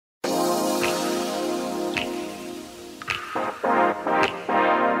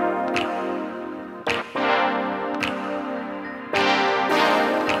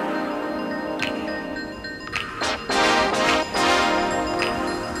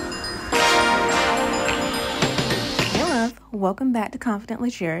welcome back to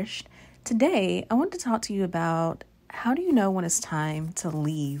Confidently Cherished. Today, I want to talk to you about how do you know when it's time to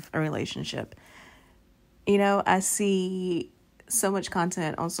leave a relationship? I see so much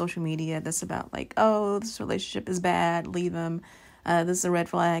content on social media that's about oh, this relationship is bad, leave them. This is a red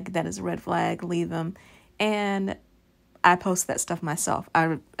flag, that is a red flag, leave them. And I post that stuff myself.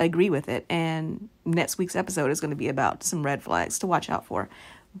 I agree with it. And next week's episode is going to be about some red flags to watch out for.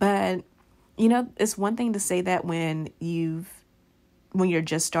 But it's one thing to say that when you're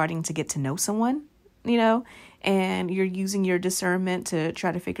just starting to get to know someone, and you're using your discernment to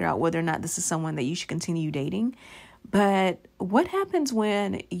try to figure out whether or not this is someone that you should continue dating. But what happens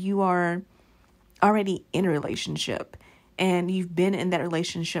when you are already in a relationship and you've been in that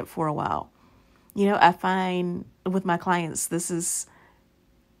relationship for a while? I find with my clients, this is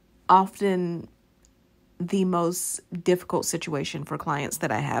often the most difficult situation for clients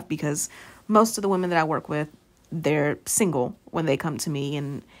that I have, because most of the women that I work with, they're single when they come to me,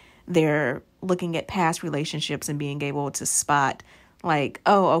 and they're looking at past relationships and being able to spot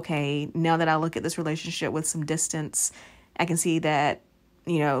oh, okay, now that I look at this relationship with some distance, I can see that,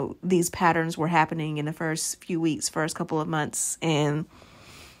 these patterns were happening in the first few weeks, first couple of months. And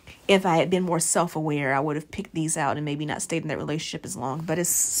if I had been more self-aware, I would have picked these out and maybe not stayed in that relationship as long. But it's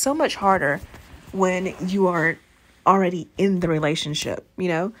so much harder when you are already in the relationship,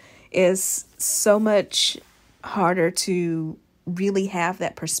 It's so much harder to really have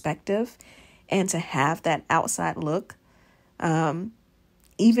that perspective and to have that outside look.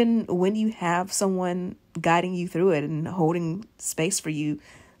 Even when you have someone guiding you through it and holding space for you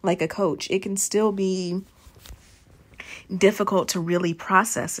like a coach, it can still be difficult to really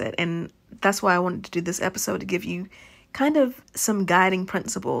process it. And that's why I wanted to do this episode, to give you kind of some guiding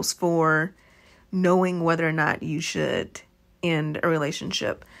principles for knowing whether or not you should end a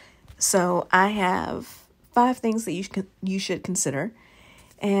relationship. So I have 5 things that you should consider.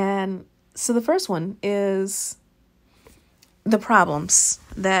 And so the first one is the problems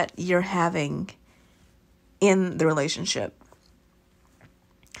that you're having in the relationship.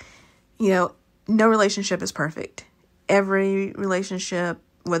 No relationship is perfect. Every relationship,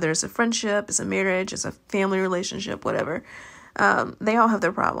 whether it's a friendship, it's a marriage, it's a family relationship, whatever, they all have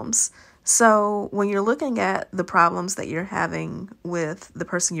their problems. So when you're looking at the problems that you're having with the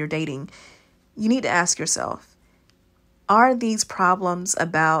person you're dating, you need to ask yourself, are these problems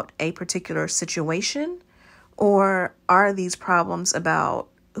about a particular situation, or are these problems about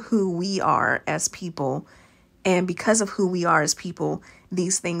who we are as people? And because of who we are as people,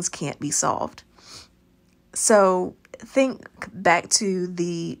 these things can't be solved. So think back to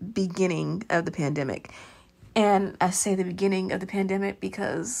the beginning of the pandemic. And I say the beginning of the pandemic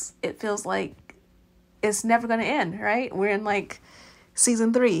because it feels like it's never going to end, right? We're in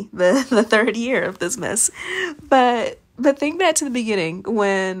season 3, the 3rd year of this mess. But think back to the beginning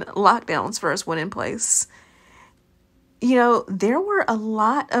when lockdowns first went in place. There were a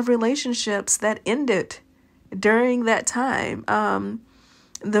lot of relationships that ended during that time.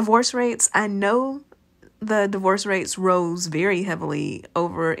 Divorce rates, I know the divorce rates rose very heavily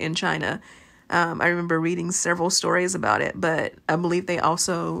over in China. I remember reading several stories about it, but I believe they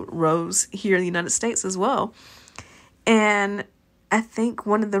also rose here in the United States as well. And I think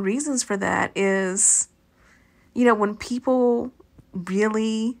one of the reasons for that is, when people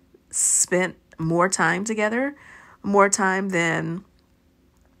really spent more time together, more time than,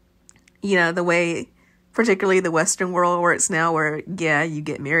 the way particularly the Western world works now, where, yeah, you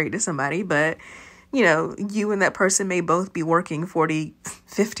get married to somebody, but you and that person may both be working 40,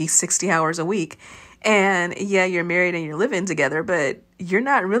 50, 60 hours a week. And yeah, you're married and you're living together, but you're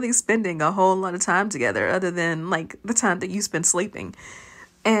not really spending a whole lot of time together other than the time that you spend sleeping.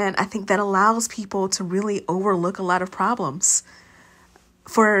 And I think that allows people to really overlook a lot of problems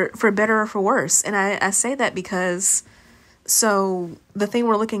for better or for worse. And I say that because, so the thing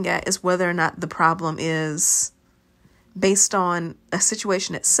we're looking at is whether or not the problem is based on a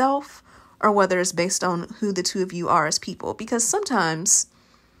situation itself, or whether it's based on who the two of you are as people. Because sometimes,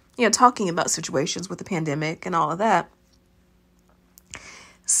 talking about situations with the pandemic and all of that,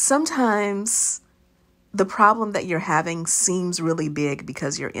 sometimes the problem that you're having seems really big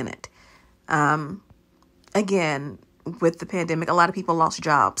because you're in it. Again, with the pandemic, a lot of people lost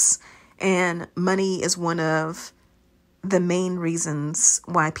jobs, and money is one of the main reasons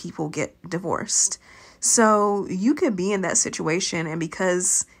why people get divorced. So you could be in that situation, and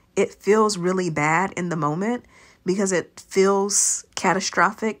because it feels really bad in the moment, because it feels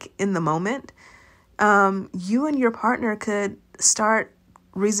catastrophic in the moment, you and your partner could start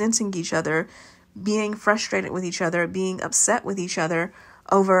resenting each other, being frustrated with each other, being upset with each other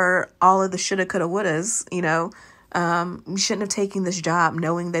over all of the shoulda, coulda, wouldas, You shouldn't have taken this job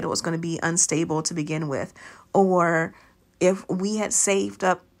knowing that it was going to be unstable to begin with. Or if we had saved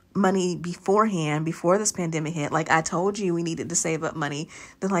up money beforehand, before this pandemic hit, like I told you we needed to save up money,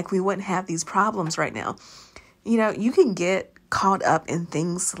 then like we wouldn't have these problems right now. You can get caught up in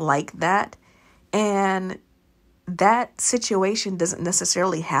things like that. And that situation doesn't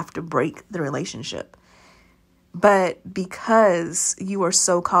necessarily have to break the relationship. But because you are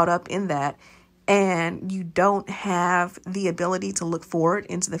so caught up in that and you don't have the ability to look forward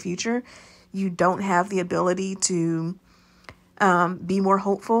into the future, you don't have the ability to be more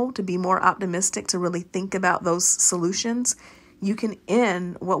hopeful, to be more optimistic, to really think about those solutions, you can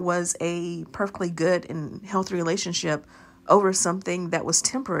end what was a perfectly good and healthy relationship over something that was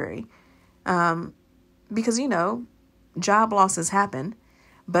temporary. Because, job losses happen,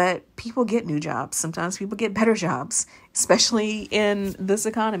 but people get new jobs. Sometimes people get better jobs, especially in this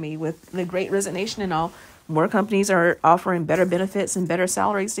economy with the Great Resignation and all. More companies are offering better benefits and better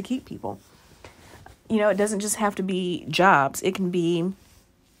salaries to keep people. It doesn't just have to be jobs. It can be,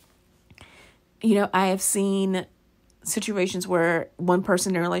 I have seen situations where one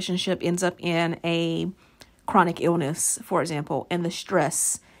person in a relationship ends up in a chronic illness, for example, and the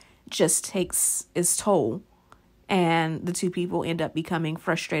stress just takes its toll. And the two people end up becoming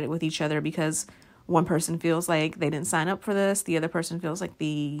frustrated with each other because one person feels like they didn't sign up for this. The other person feels like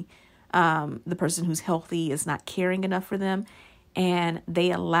the person who's healthy is not caring enough for them. And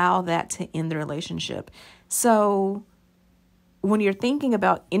they allow that to end the relationship. So when you're thinking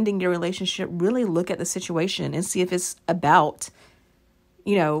about ending your relationship, really look at the situation and see if it's about,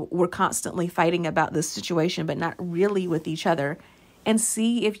 we're constantly fighting about this situation, but not really with each other. And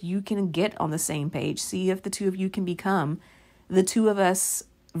see if you can get on the same page. See if the two of you can become the two of us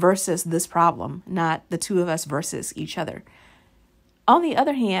versus this problem, not the two of us versus each other. On the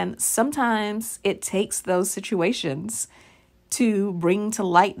other hand, sometimes it takes those situations to bring to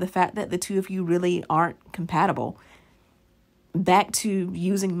light the fact that the two of you really aren't compatible. Back to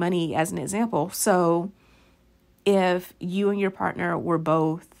using money as an example. So if you and your partner were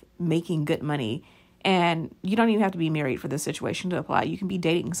both making good money, and you don't even have to be married for this situation to apply. You can be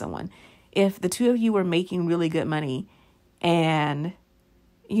dating someone. If the two of you were making really good money and,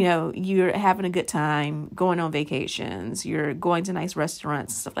 you're having a good time, going on vacations, you're going to nice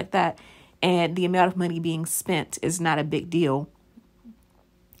restaurants, stuff like that, and the amount of money being spent is not a big deal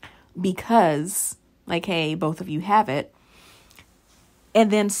because, hey, both of you have it.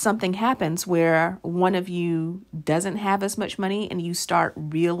 And then something happens where one of you doesn't have as much money and you start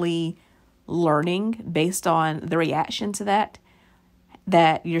really learning based on the reaction to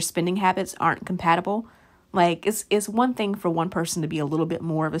that your spending habits aren't compatible. It's one thing for one person to be a little bit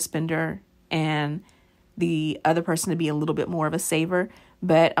more of a spender and the other person to be a little bit more of a saver.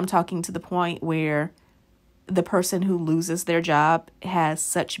 But I'm talking to the point where the person who loses their job has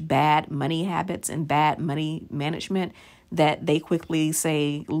such bad money habits and bad money management that they quickly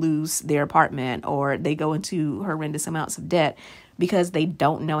lose their apartment or they go into horrendous amounts of debt because they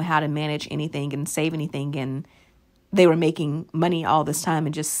don't know how to manage anything and save anything. And they were making money all this time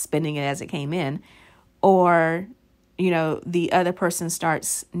and just spending it as it came in. Or, the other person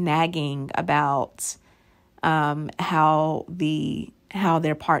starts nagging about how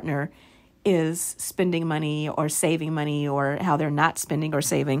their partner is spending money or saving money or how they're not spending or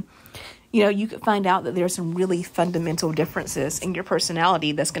saving. You could find out that there's some really fundamental differences in your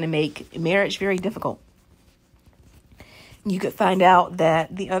personality that's going to make marriage very difficult. You could find out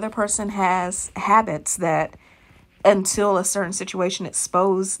that the other person has habits that until a certain situation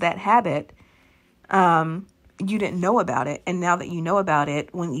exposed that habit, you didn't know about it. And now that you know about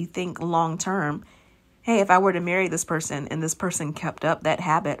it, when you think long term, hey, if I were to marry this person and this person kept up that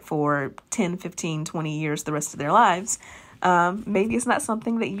habit for 10, 15, 20 years, the rest of their lives, maybe it's not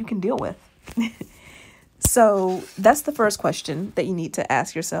something that you can deal with. So that's the first question that you need to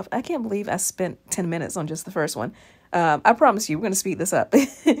ask yourself. I can't believe I spent 10 minutes on just the first one. I promise you, we're going to speed this up.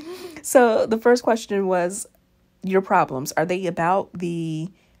 So the first question was your problems. Are they about the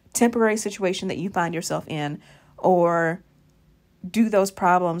temporary situation that you find yourself in, or do those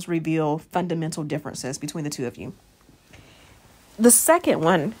problems reveal fundamental differences between the two of you? The second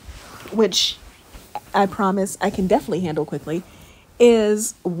one, which I promise I can definitely handle quickly,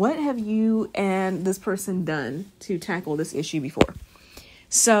 is what have you and this person done to tackle this issue before?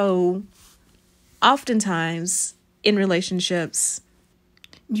 So oftentimes in relationships,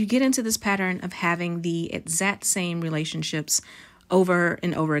 you get into this pattern of having the exact same relationships over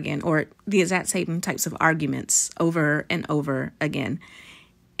and over again, or the exact same types of arguments over and over again.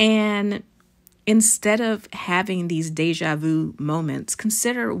 And instead of having these deja vu moments,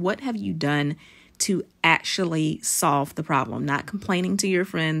 consider what have you done to actually solve the problem, not complaining to your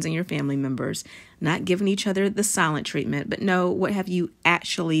friends and your family members, not giving each other the silent treatment, but no, what have you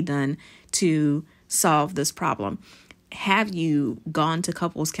actually done to solve this problem? Have you gone to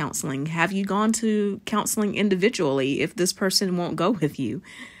couples counseling? Have you gone to counseling individually if this person won't go with you?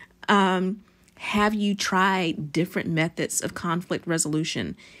 Have you tried different methods of conflict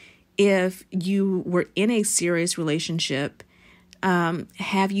resolution? If you were in a serious relationship,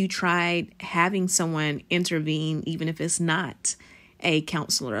 have you tried having someone intervene, even if it's not a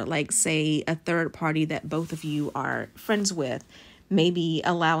counselor, like say a third party that both of you are friends with, maybe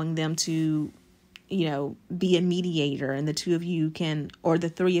allowing them to, be a mediator, and the two of you can, or the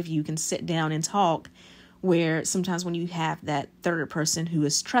three of you can sit down and talk, where sometimes when you have that third person who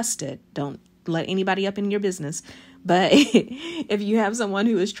is trusted, don't let anybody up in your business. But if you have someone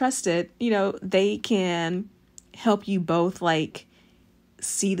who is trusted, they can help you both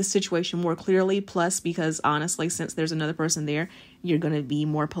see the situation more clearly. Plus, because honestly, since there's another person there, you're going to be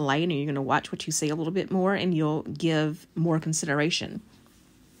more polite and you're going to watch what you say a little bit more, and you'll give more consideration.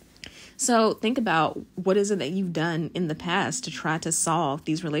 So think about what is it that you've done in the past to try to solve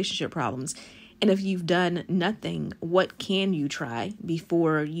these relationship problems. And if you've done nothing, what can you try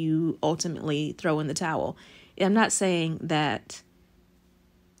before you ultimately throw in the towel? I'm not saying that,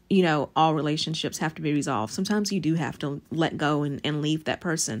 all relationships have to be resolved. Sometimes you do have to let go and leave that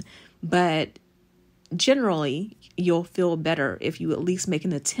person. But generally, you'll feel better if you at least make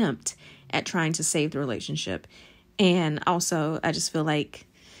an attempt at trying to save the relationship. And also, I just feel like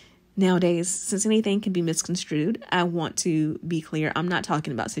nowadays, since anything can be misconstrued, I want to be clear. I'm not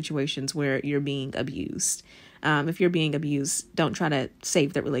talking about situations where you're being abused. If you're being abused, don't try to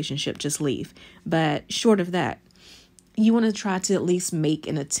save that relationship, just leave. But short of that, you want to try to at least make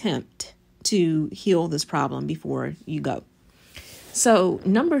an attempt to heal this problem before you go. So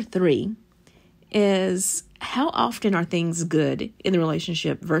number 3 is, how often are things good in the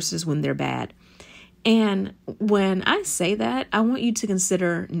relationship versus when they're bad? And when I say that, I want you to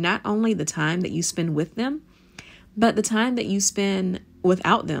consider not only the time that you spend with them, but the time that you spend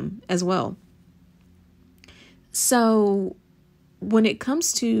without them as well. So when it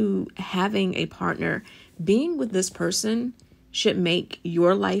comes to having a partner, being with this person should make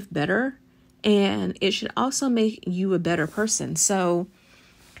your life better, and it should also make you a better person. So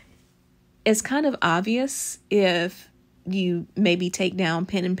it's kind of obvious if you maybe take down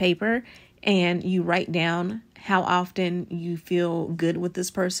pen and paper and you write down how often you feel good with this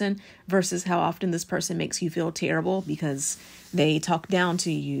person versus how often this person makes you feel terrible because they talk down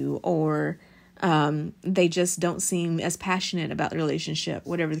to you, or they just don't seem as passionate about the relationship,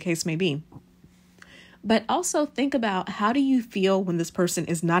 whatever the case may be. But also think about, how do you feel when this person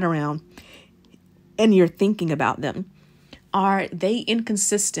is not around and you're thinking about them? Are they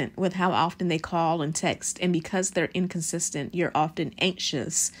inconsistent with how often they call and text? And because they're inconsistent, you're often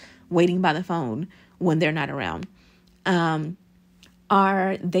anxious waiting by the phone when they're not around.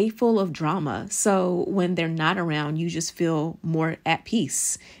 Are they full of drama? So when they're not around, you just feel more at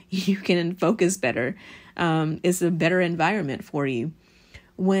peace. You can focus better. It's a better environment for you.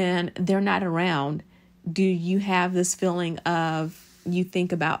 When they're not around, do you have this feeling of, you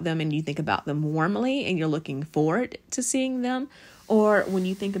think about them and you think about them warmly and you're looking forward to seeing them? Or when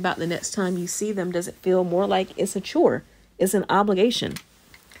you think about the next time you see them, does it feel more like it's a chore? It's an obligation.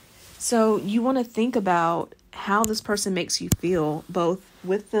 So you want to think about how this person makes you feel, both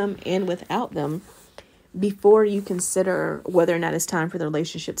with them and without them, before you consider whether or not it's time for the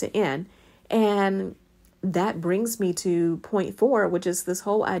relationship to end. And that brings me to point 4, which is this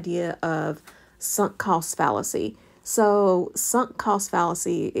whole idea of sunk cost fallacy. So sunk cost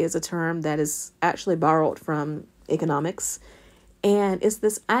fallacy is a term that is actually borrowed from economics. And it's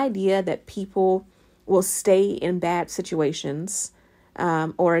this idea that people will stay in bad situations.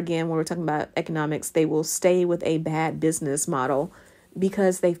 Or again, when we're talking about economics, they will stay with a bad business model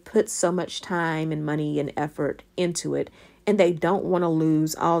because they've put so much time and money and effort into it. And they don't want to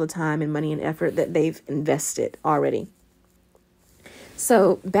lose all the time and money and effort that they've invested already.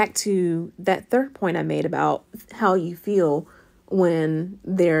 So back to that third point I made about how you feel when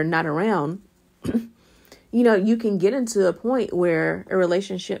they're not around, you can get into a point where a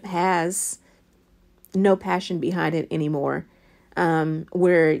relationship has no passion behind it anymore,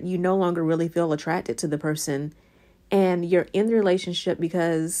 where you no longer really feel attracted to the person, and you're in the relationship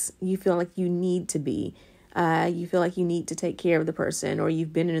because you feel like you need to be. You feel like you need to take care of the person, or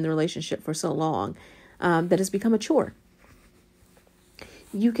you've been in the relationship for so long that it's become a chore.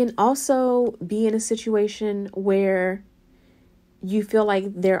 You can also be in a situation where you feel like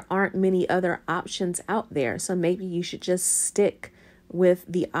there aren't many other options out there. So maybe you should just stick with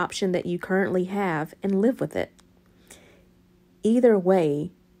the option that you currently have and live with it. Either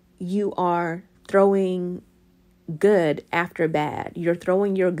way, you are throwing good after bad. You're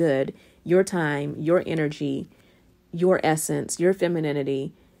throwing your good, your time, your energy, your essence, your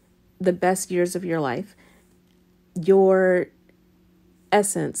femininity, the best years of your life, your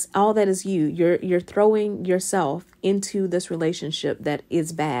essence, all that is you. You're throwing yourself into this relationship that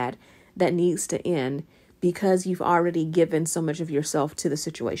is bad, that needs to end, because you've already given so much of yourself to the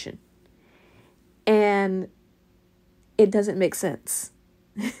situation. And it doesn't make sense.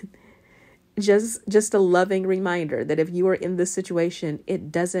 Just a loving reminder that if you are in this situation,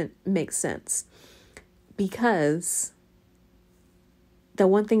 it doesn't make sense, because the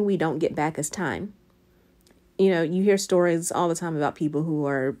one thing we don't get back is time. You know, you hear stories all the time about people who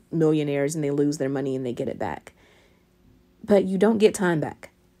are millionaires and they lose their money and they get it back. But you don't get time back.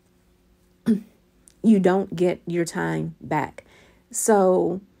 You don't get your time back.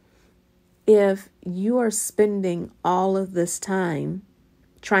 So if you are spending all of this time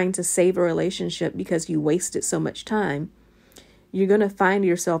trying to save a relationship because you wasted so much time, you're going to find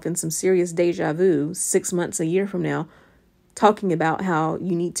yourself in some serious deja vu 6 months, a year from now, talking about how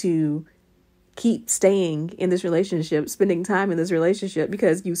you need to keep staying in this relationship, spending time in this relationship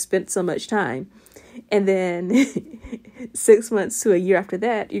because you spent so much time. And then 6 months to a year after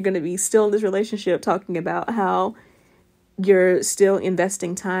that, you're going to be still in this relationship talking about how you're still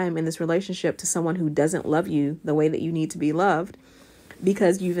investing time in this relationship to someone who doesn't love you the way that you need to be loved,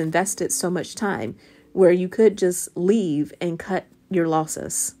 because you've invested so much time, where you could just leave and cut your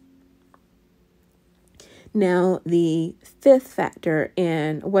losses. Now, the fifth factor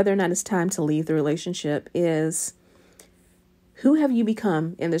in whether or not it's time to leave the relationship is, who have you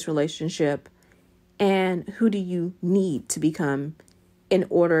become in this relationship, and who do you need to become in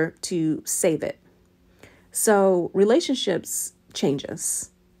order to save it? So relationships changes.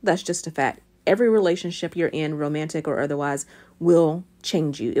 That's just a fact. Every relationship you're in, romantic or otherwise, will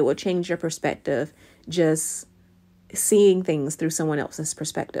change you. It will change your perspective, just seeing things through someone else's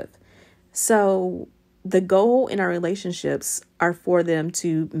perspective. So the goal in our relationships are for them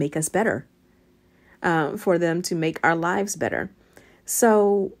to make us better, for them to make our lives better.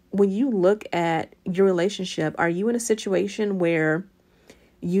 So when you look at your relationship, are you in a situation where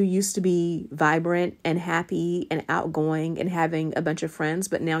you used to be vibrant and happy and outgoing and having a bunch of friends,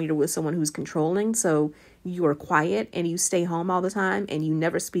 but now you're with someone who's controlling? So you are quiet and you stay home all the time and you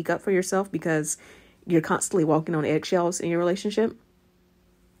never speak up for yourself because you're constantly walking on eggshells in your relationship?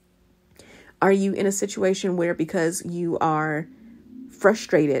 Are you in a situation where, because you are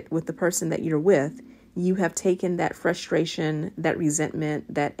frustrated with the person that you're with, you have taken that frustration, that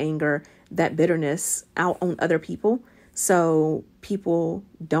resentment, that anger, that bitterness out on other people? So people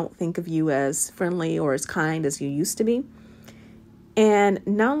don't think of you as friendly or as kind as you used to be. And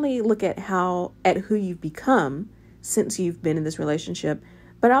not only look at who you've become since you've been in this relationship,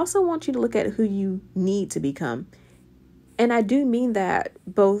 but I also want you to look at who you need to become. And I do mean that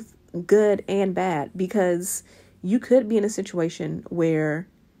both good and bad, because you could be in a situation where,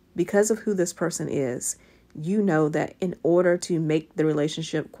 because of who this person is, you know that in order to make the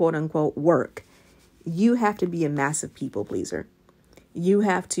relationship, quote unquote, work, you have to be a massive people pleaser. You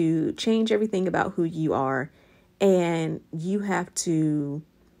have to change everything about who you are, and you have to,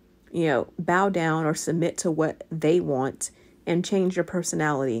 bow down or submit to what they want and change your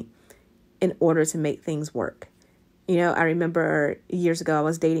personality in order to make things work. I remember years ago I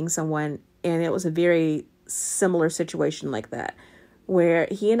was dating someone, and it was a very similar situation like that, where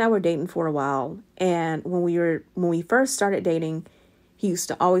he and I were dating for a while. And when we first started dating, he used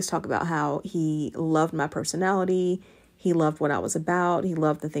to always talk about how he loved my personality. He loved what I was about. He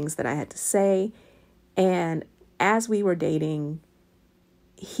loved the things that I had to say. And as we were dating,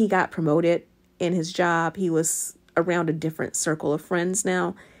 he got promoted in his job. He was around a different circle of friends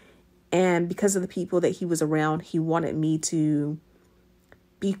now. And because of the people that he was around, he wanted me to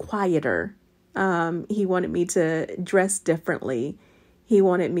be quieter. He wanted me to dress differently. He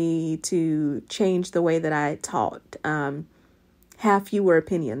wanted me to change the way that I talked, have fewer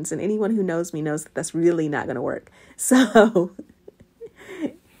opinions. And anyone who knows me knows that that's really not going to work. So,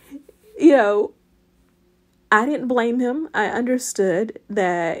 I didn't blame him. I understood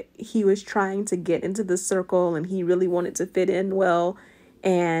that he was trying to get into the circle and he really wanted to fit in well.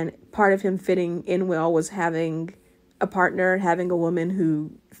 And part of him fitting in well was having a partner, having a woman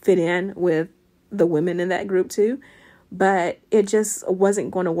who fit in with the women in that group too. But it just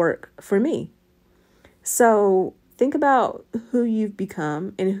wasn't going to work for me. So think about who you've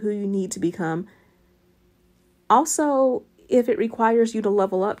become and who you need to become. Also, if it requires you to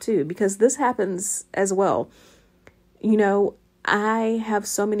level up too, because this happens as well. I have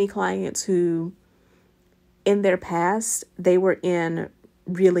so many clients who, in their past, they were in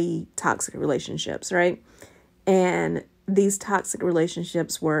really toxic relationships, right? And these toxic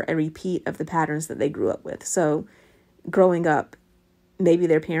relationships were a repeat of the patterns that they grew up with. So growing up, maybe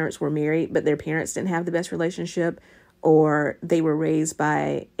their parents were married, but their parents didn't have the best relationship, or they were raised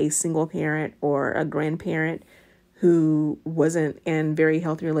by a single parent or a grandparent who wasn't in very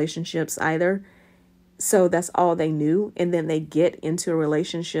healthy relationships either. So that's all they knew. And then they get into a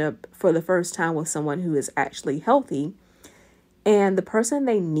relationship for the first time with someone who is actually healthy. And the person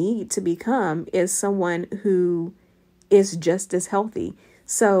they need to become is someone who is just as healthy.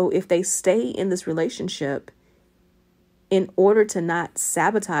 So if they stay in this relationship, in order to not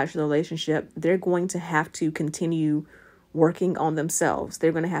sabotage the relationship, they're going to have to continue working on themselves.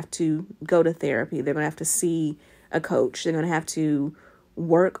 They're going to have to go to therapy. They're going to have to see a coach. They're going to have to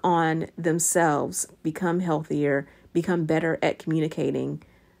work on themselves, become healthier, become better at communicating,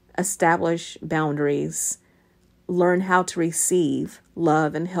 establish boundaries, learn how to receive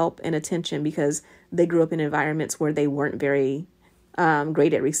love and help and attention, because they grew up in environments where they weren't very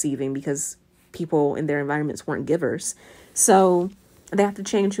great at receiving, because people in their environments weren't givers. So they have to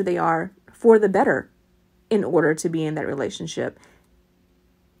change who they are for the better in order to be in that relationship.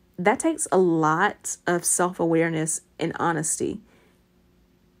 That takes a lot of self-awareness and honesty.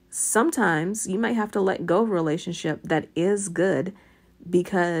 Sometimes you might have to let go of a relationship that is good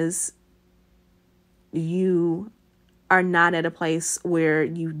because you are not at a place where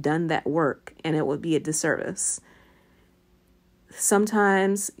you've done that work, and it would be a disservice.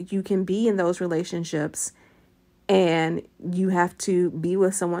 Sometimes you can be in those relationships and you have to be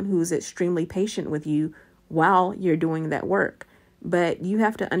with someone who's extremely patient with you while you're doing that work. But you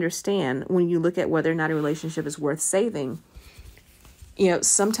have to understand, when you look at whether or not a relationship is worth saving,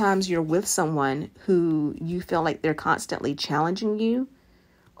 sometimes you're with someone who you feel like they're constantly challenging you,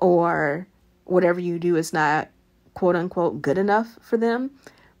 or whatever you do is not quote unquote good enough for them,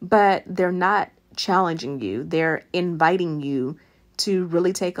 but they're not challenging you. They're inviting you to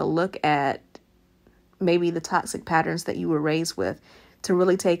really take a look at maybe the toxic patterns that you were raised with, to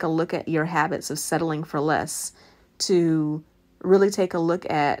really take a look at your habits of settling for less, to really take a look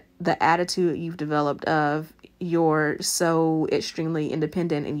at the attitude you've developed of you're so extremely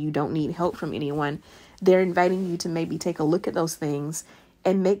independent and you don't need help from anyone. They're inviting you to maybe take a look at those things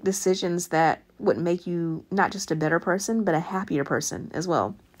and make decisions that would make you not just a better person, but a happier person as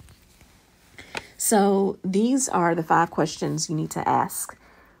well. So these are the 5 questions you need to ask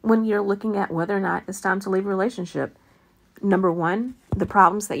when you're looking at whether or not it's time to leave a relationship. Number 1, the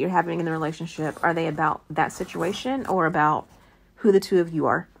problems that you're having in the relationship, are they about that situation or about who the two of you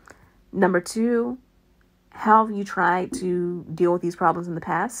are? Number 2, how have you tried to deal with these problems in the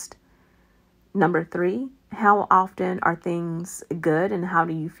past? Number 3, how often are things good and how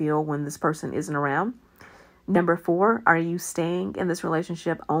do you feel when this person isn't around? Number 4, are you staying in this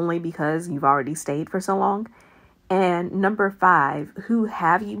relationship only because you've already stayed for so long? And number 5, who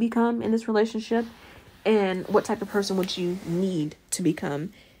have you become in this relationship? And what type of person would you need to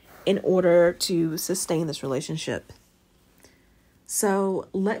become in order to sustain this relationship? So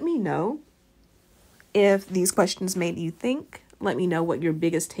let me know if these questions made you think. Let me know what your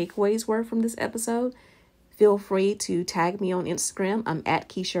biggest takeaways were from this episode. Feel free to tag me on Instagram. I'm at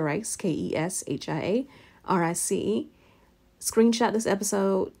Keisha Rice, KESHIARICE. Screenshot this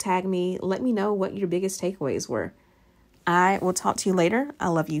episode, tag me, let me know what your biggest takeaways were. I will talk to you later. I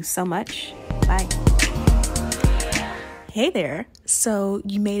love you so much. Bye. Hey there. So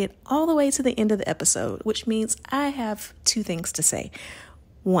you made it all the way to the end of the episode, which means I have 2 things to say.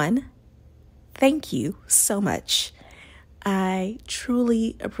 1, thank you so much. I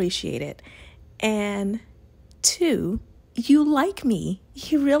truly appreciate it. And 2, you like me.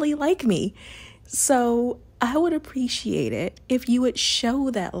 You really like me. So I would appreciate it if you would show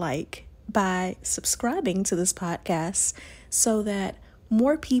that like by subscribing to this podcast so that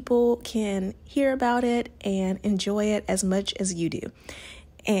more people can hear about it and enjoy it as much as you do.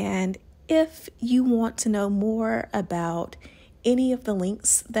 And if you want to know more about any of the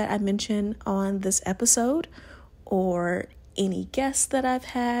links that I mentioned on this episode or any guests that I've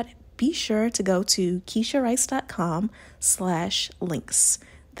had, be sure to go to KeishaRice.com/links.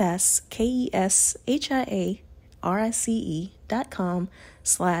 That's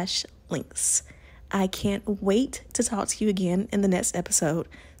KESHIARICE.com/links. I can't wait to talk to you again in the next episode.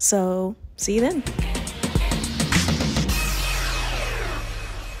 So see you then.